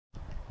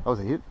That was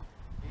a hit.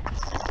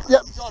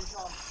 Yep.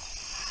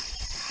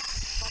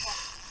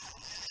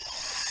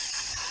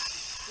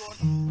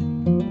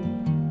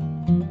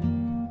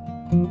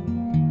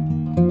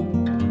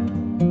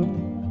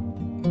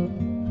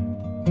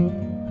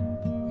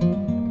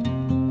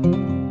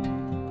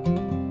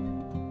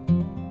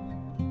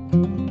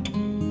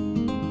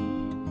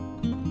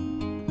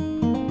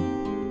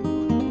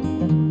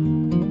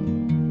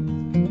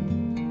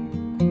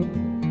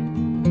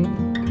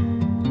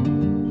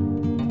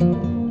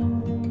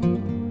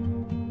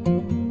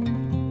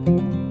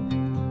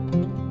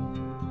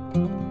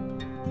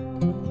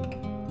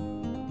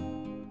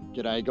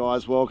 G'day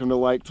guys, welcome to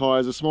Lake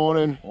Tyers this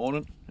morning.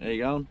 Morning, how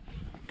you going?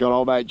 Got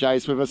old mate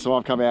Jace with us, so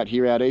I've come out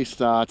here out east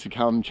to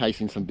come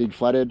chasing some big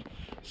flathead.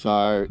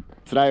 So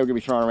today we're going to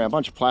be throwing around a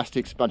bunch of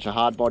plastics, a bunch of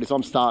hard bodies.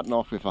 I'm starting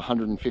off with a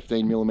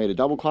 115mm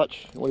double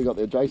clutch. What do you got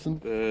there, Jason?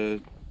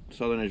 The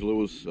Southern Edge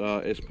Lures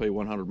SP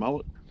 100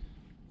 mullet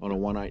on a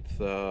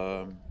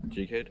 1/8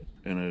 jig head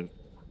and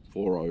a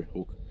 4/0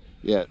 hook.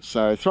 Yeah,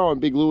 so throwing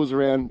big lures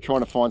around, trying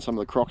to find some of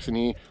the crocs in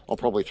here. I'll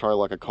probably throw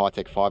like a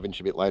Kitech 5"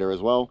 a bit later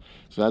as well.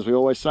 So as we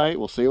always say,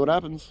 we'll see what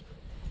happens.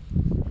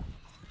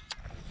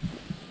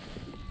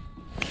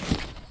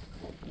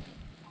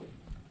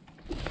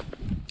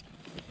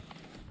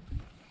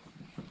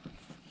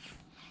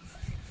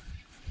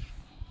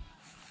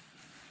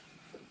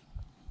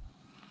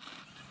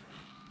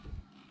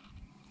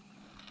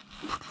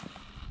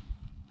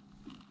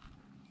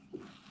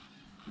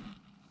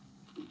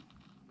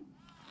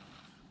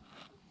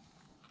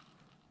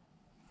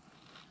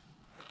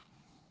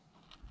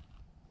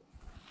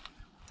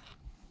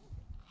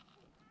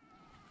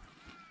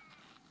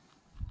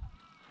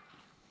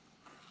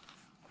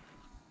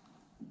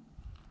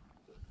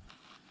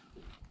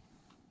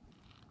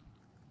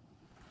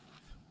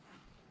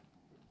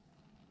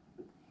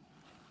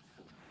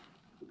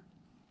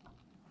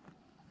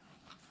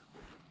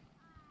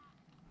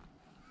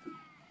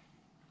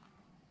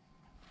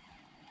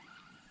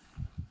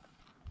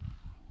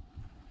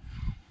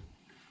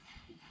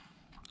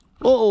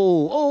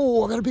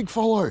 Oh, I got a big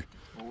follow.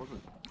 What was it?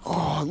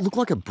 Oh, it looked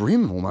like a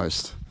brim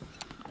almost.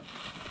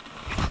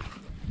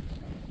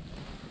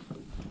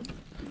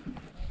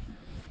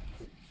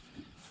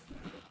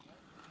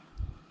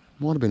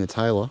 Might have been a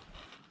tailor.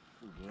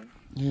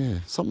 Yeah,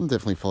 something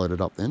definitely followed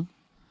it up then.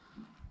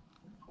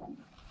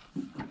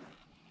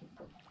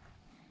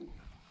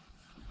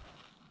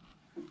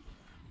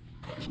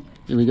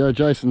 Here we go,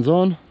 Jason's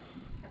on.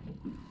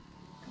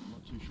 I'm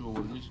not too sure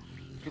what it is.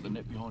 Got the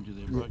net behind you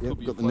there, bro. Yep, Could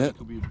be got a the flat, net.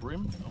 could be a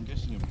brim. I'm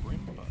guessing a brim,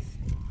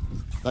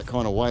 but That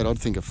kind of weight, I'd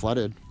think a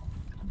flathead.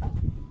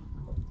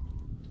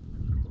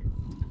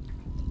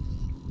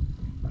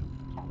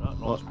 no,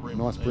 nice brim.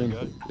 Nice There brim. you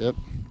go. Yep.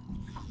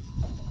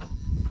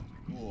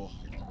 Oh.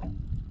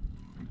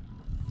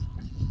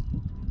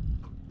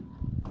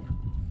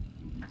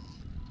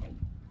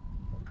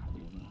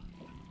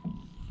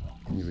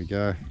 Here we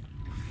go.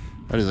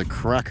 That is a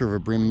cracker of a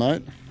brim,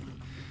 mate.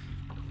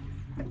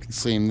 You can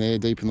see him there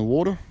deep in the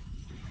water.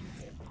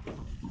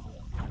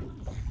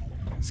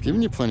 It's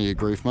giving you plenty of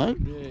grief, mate.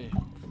 Yeah.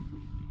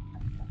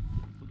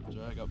 Put the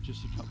drag up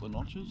just a couple of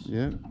notches.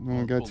 Yeah, don't want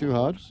to go Pull too the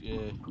hard. hooks, yeah.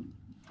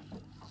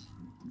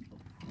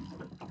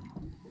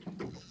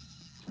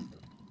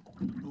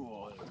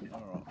 Oh,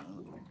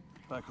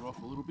 alright. Back her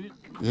off a little bit.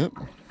 Yep.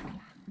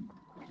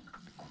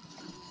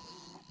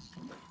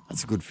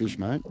 That's a good fish,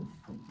 mate.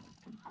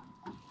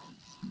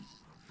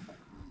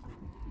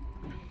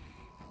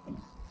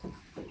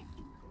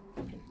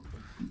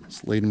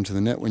 Just lead him to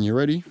the net when you're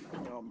ready.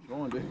 I'm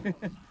trying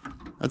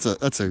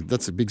to.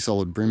 That's a big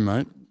solid brim,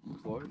 mate.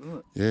 Looks like it, doesn't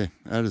it? Yeah,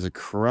 that is a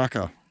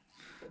cracker.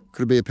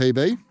 Could it be a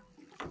PB?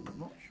 I'm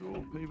not sure.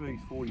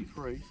 PB's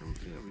 43, so we'll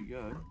see how we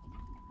go.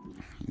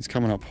 He's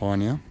coming up high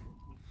now.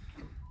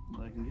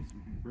 They can get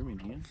some brim in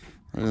here.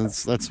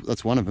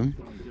 That's one of them.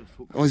 He just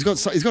hooked Oh, he's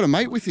got a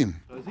mate with him.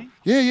 Does he?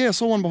 Yeah, I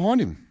saw one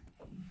behind him.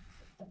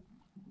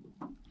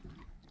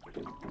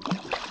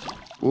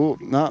 Oh,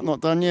 no,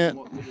 not done yet.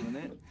 Might get in the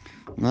net.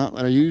 No,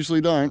 I usually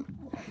don't.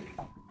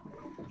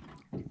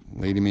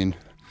 Lead him in.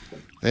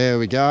 There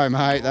we go,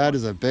 mate. That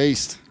is a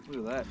beast.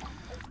 Look at that.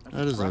 That's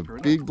That is a cracker,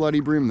 isn't big bloody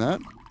brim, that.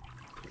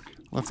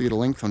 We'll have to get a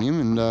length on him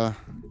and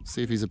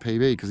see if he's a PB,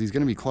 because he's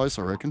going to be close,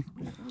 I reckon.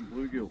 it?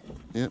 Bluegill.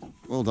 Yep,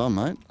 well done,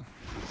 mate.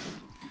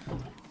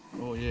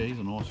 Oh yeah, he's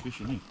a nice fish,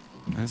 isn't he?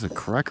 That's a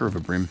cracker of a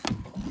brim.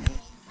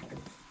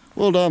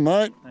 Well done,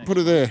 mate. Thanks. Put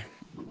it there.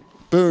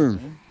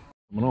 Boom.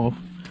 Coming off,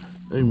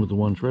 even with the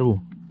one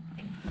treble.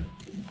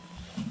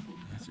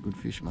 That's a good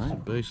fish,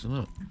 mate. Beast, isn't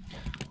it?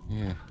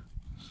 Yeah.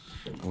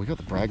 Well, we got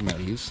the brag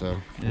Mathews, so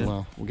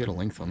Yeah. we'll get a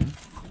length on him.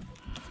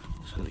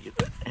 Just gotta get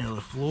that out of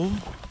the floor.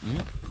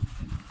 Yep.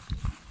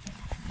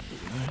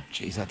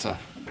 Jeez, that's a...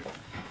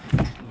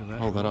 Look at that.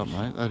 Hold that up,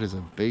 mate. That is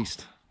a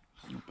beast.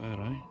 Not bad,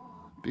 eh?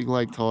 Big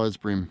Lake Tyers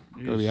brim.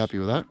 Gotta be Yes. happy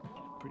with that.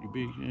 Pretty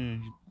big, yeah.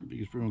 He's the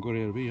biggest brim I've got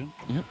out of here.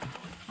 Yep.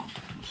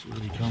 Let's see what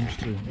he comes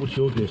to. What's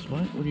your guess,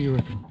 mate? What do you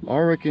reckon? I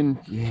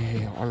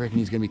reckon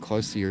he's gonna be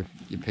close to your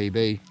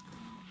PB.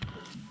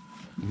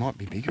 He might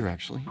be bigger,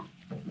 actually.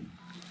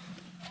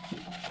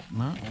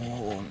 No.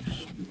 Oh,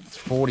 it's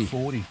 40.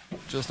 40.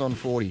 Just on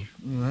 40.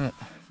 Look at that.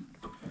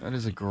 That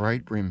is a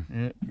great brim.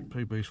 Yeah,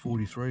 PB's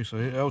 43, so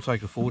yeah, I'll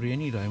take a 40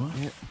 any day, mate.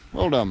 Yeah.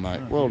 Well done,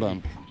 mate. Well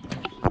done.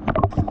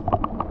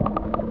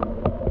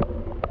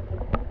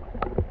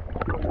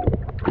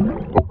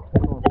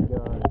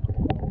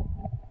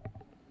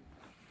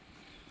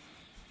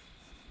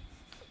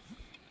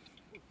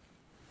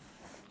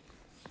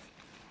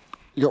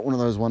 You got one of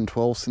those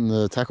 112s in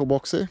the tackle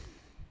box there?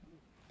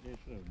 Yeah,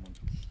 should have one.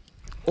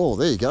 Oh,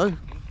 there you go.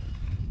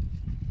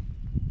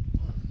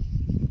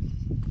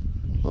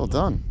 Well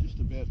done. Just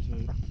about to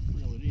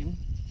reel it in.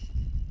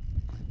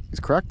 He's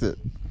cracked it.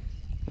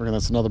 I reckon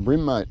that's another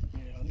brim, mate.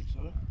 Yeah, I think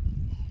so.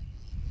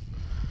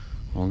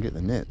 I'll get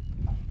the net.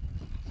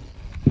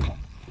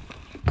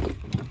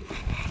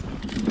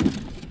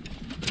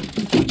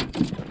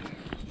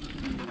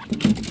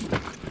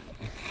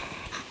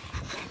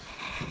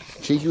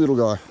 Cheeky little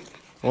guy.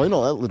 Oh, you're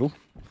not that little.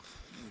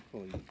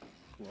 Probably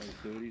low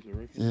 30s, I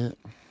reckon.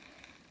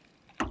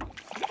 Yeah.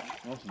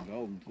 Nice and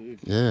golden too.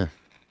 Yeah.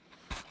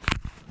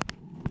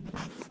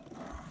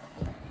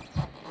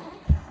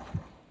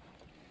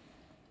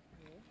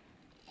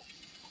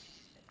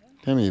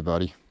 Come here,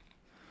 buddy.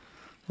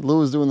 The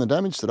lure's doing the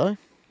damage today.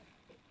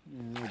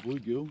 Yeah, blue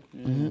gill.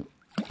 Yeah.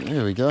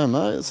 There we go,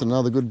 mate. That's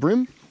another good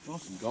brim.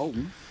 Nice and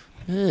golden.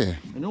 Yeah.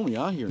 They normally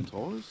are here in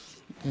Tyers.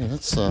 Yeah,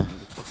 that's Fucking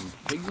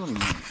pigs on him.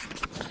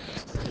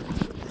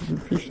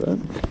 good fish, that.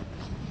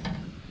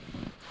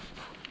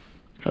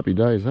 Happy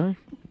days, eh?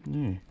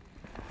 Yeah.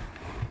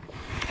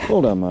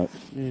 Well done, mate.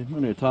 Yeah,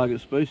 not our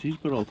target species,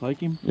 but I'll take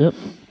him. Yep.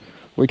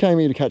 We came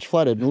here to catch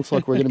flathead, and it looks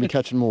like we're going to be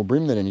catching more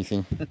brim than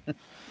anything. There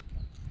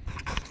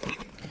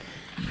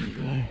you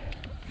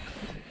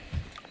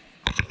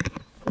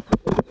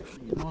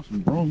go. Nice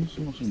and bronze,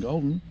 nice and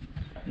golden,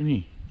 isn't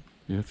he?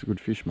 Yeah, that's a good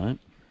fish, mate.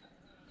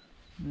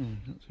 Yeah,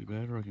 not too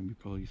bad. I reckon it'd be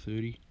probably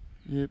 30.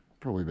 Yep,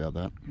 probably about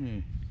that.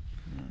 Yeah,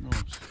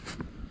 nice.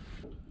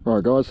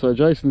 Right, guys, so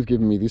Jason's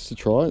given me this to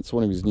try. It's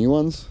one of his new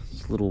ones.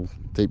 It's a little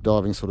deep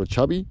diving sort of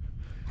chubby.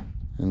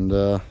 And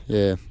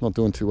yeah, not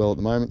doing too well at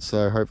the moment,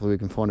 so hopefully we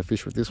can find a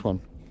fish with this one.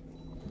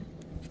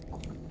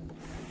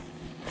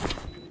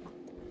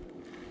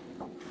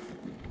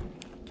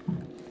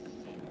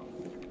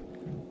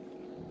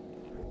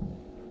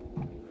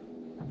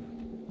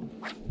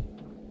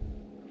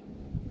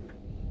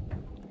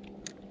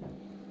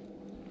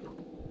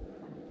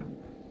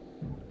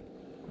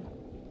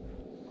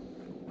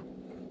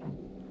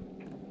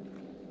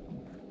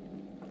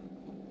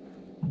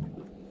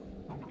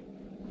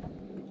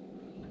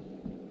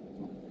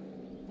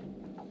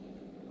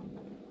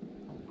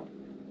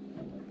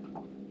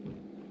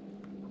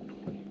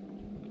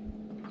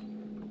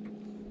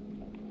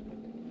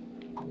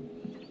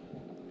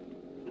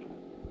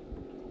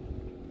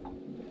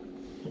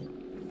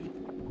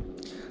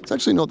 It's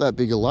actually not that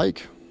big a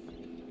lake.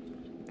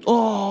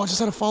 Oh, I just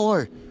had a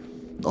follow.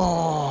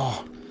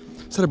 Oh,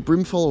 just had a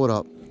brim follow it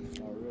up.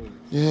 Oh, really?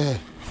 Yeah.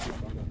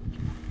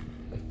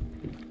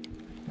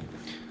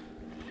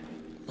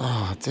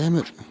 Oh, damn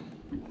it.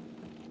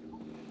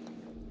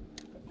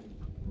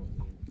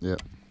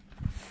 Yep.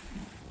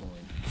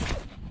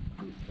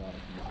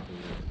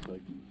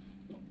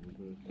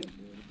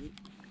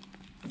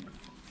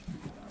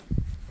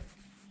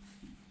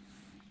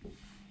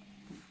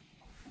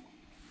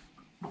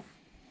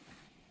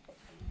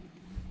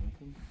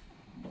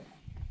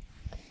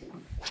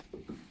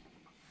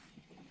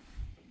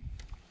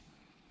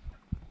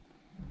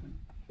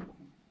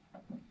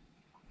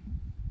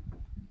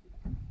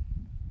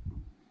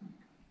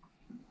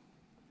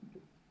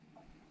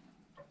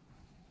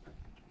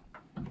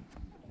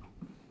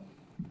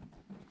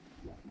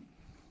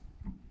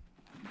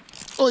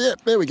 Oh yeah,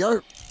 there we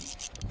go.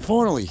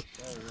 Finally.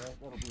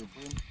 That'll be a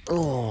brim.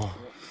 Oh.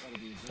 That'll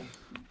be a brim.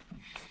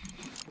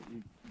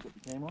 You got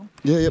the cam on?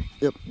 Yeah, yep.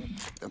 There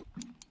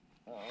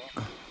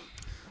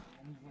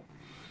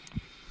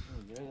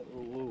we go, that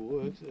all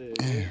works. There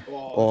you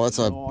go. Oh,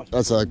 nice.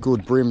 that's a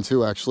good brim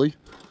too, actually.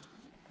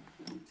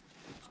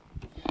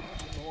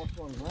 Nice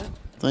one, mate.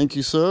 Thank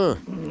you, sir.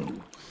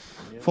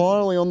 Yep.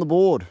 Finally on the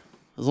board,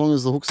 as long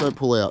as the hooks don't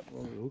pull out.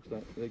 Well, the hooks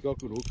don't, they got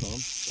good hooks on them,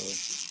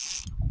 so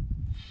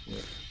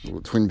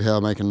Twin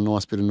power making a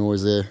nice bit of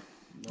noise there.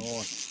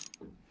 nice.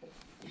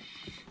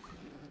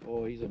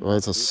 Oh, he's a Oh,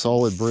 it's a fish.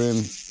 solid brim.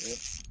 Yep.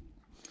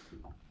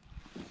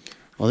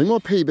 I think my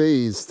PB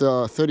is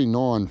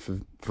 39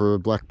 for a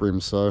black brim,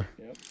 so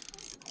Yep.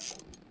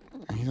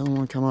 he doesn't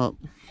want to come up.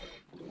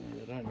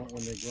 They don't, not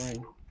when they're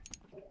green.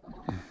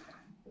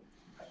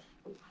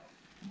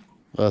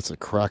 That's a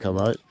cracker,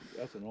 mate.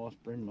 That's a nice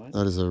brim, mate.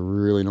 That is a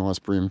really nice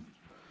brim.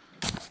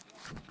 He's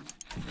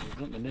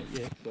not in the net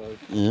yet, so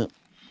Yeah.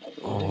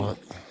 Oh,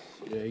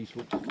 yeah, he's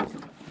hooked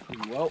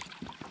pretty well.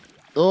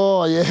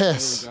 oh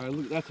yes. There we go.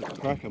 Look, that's a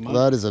cracker, mate.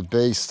 That is a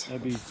beast.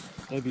 That'd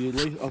be at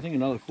least, I think,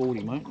 another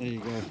 40, mate. There you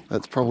go.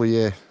 That's probably,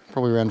 yeah,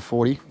 probably around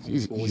 40.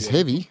 He's 40, he's yeah.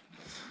 heavy.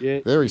 Yeah,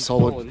 Very he's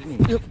solid.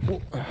 isn't he? Yep.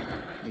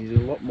 He's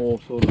a lot more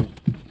sort of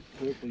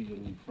purpley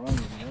and chrome than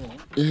the other one.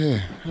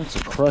 Yeah, that's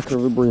a cracker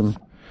of a brim.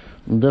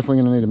 I'm definitely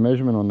going to need a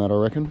measurement on that, I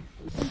reckon.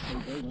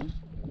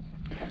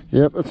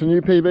 Yep, that's a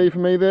new PB for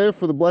me there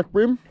for the black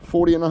brim,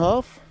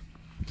 40.5.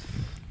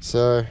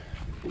 So,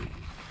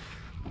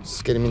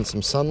 just get him in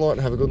some sunlight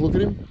and have a good look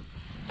at him.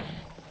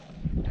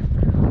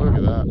 Look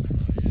at that.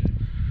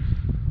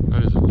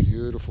 That is a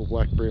beautiful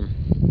black brim.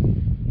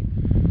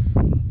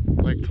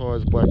 Lake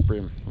Tyers black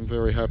brim. I'm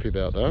very happy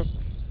about that.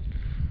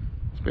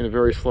 It's been a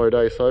very slow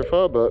day so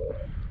far, but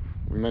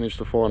we managed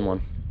to find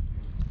one.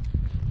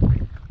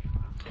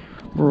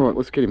 Alright,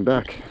 let's get him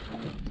back.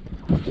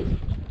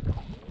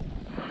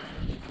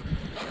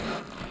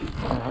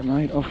 Alright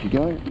mate, off you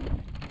go.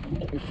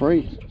 You're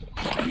free.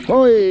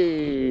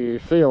 Oi!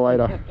 See you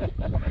later.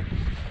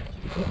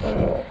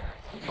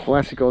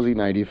 Classic Aussie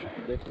native.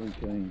 Definitely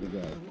keen to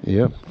go.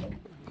 Yep,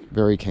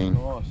 very keen.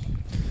 Nice. Well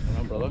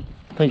done, brother.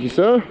 Thank you,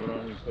 sir. Good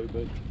on you,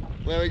 PB.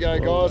 There we go,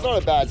 guys.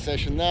 Not a bad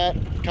session that.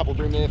 A couple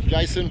brim there for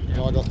Jason, and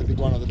I got the big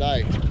one of the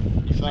day.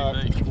 So,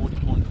 PB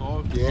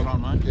 40.5. yeah, Well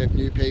done, mate. yep,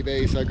 new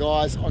PB. So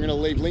guys, I'm going to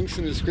leave links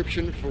in the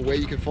description for where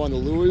you can find the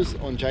lures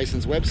on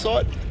Jason's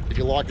website. If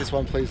you like this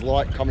one, please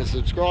like, comment,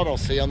 and subscribe. I'll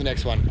see you on the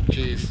next one.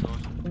 Cheers.